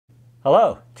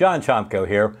Hello, John Chomko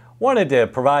here. Wanted to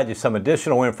provide you some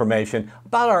additional information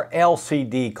about our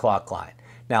LCD clock line.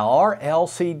 Now, our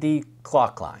LCD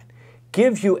clock line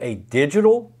gives you a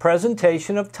digital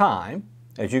presentation of time,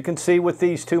 as you can see with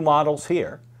these two models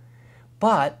here,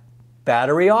 but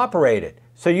battery operated.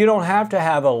 So you don't have to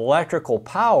have electrical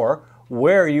power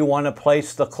where you want to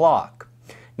place the clock.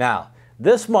 Now,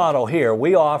 this model here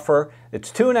we offer,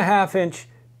 it's 2.5-inch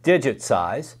digit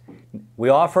size. We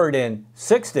offer it in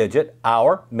 6-digit,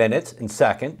 hour, minutes, and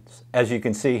seconds, as you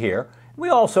can see here. We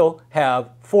also have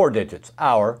 4 digits,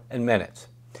 hour and minutes.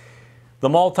 The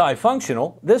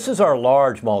multifunctional, this is our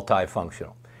large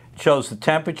multifunctional. It shows the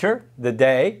temperature, the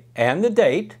day, and the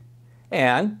date,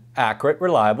 and accurate,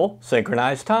 reliable,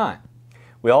 synchronized time.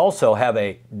 We also have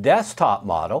a desktop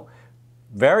model,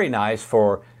 very nice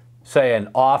for, say, an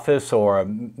office or a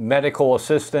medical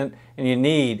assistant, and you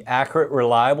need accurate,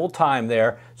 reliable time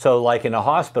there. So like in a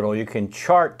hospital, you can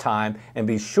chart time and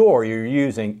be sure you're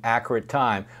using accurate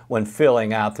time when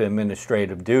filling out the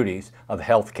administrative duties of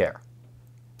healthcare.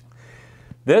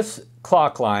 This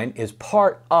clock line is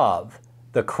part of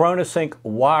the Chronosync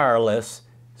wireless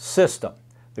system.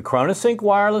 The Chronosync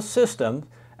wireless system,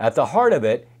 at the heart of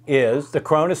it, is the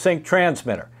Chronosync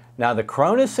transmitter. Now, the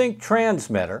Chronosync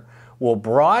transmitter will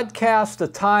broadcast the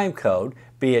time code,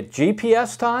 be it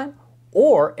GPS time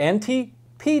or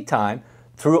NTP time,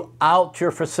 throughout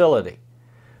your facility,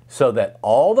 so that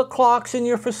all the clocks in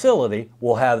your facility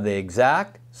will have the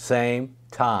exact same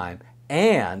time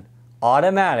and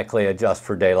automatically adjust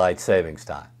for daylight savings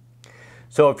time.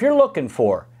 So if you're looking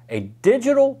for a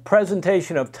digital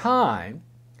presentation of time,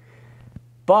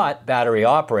 but battery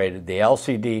operated, the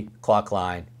LCD clock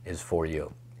line is for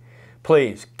you.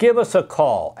 Please give us a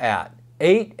call at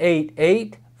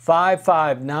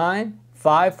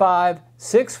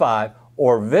 888-559-5565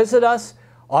 or visit us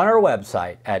on our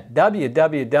website at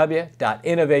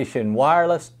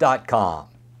www.innovationwireless.com.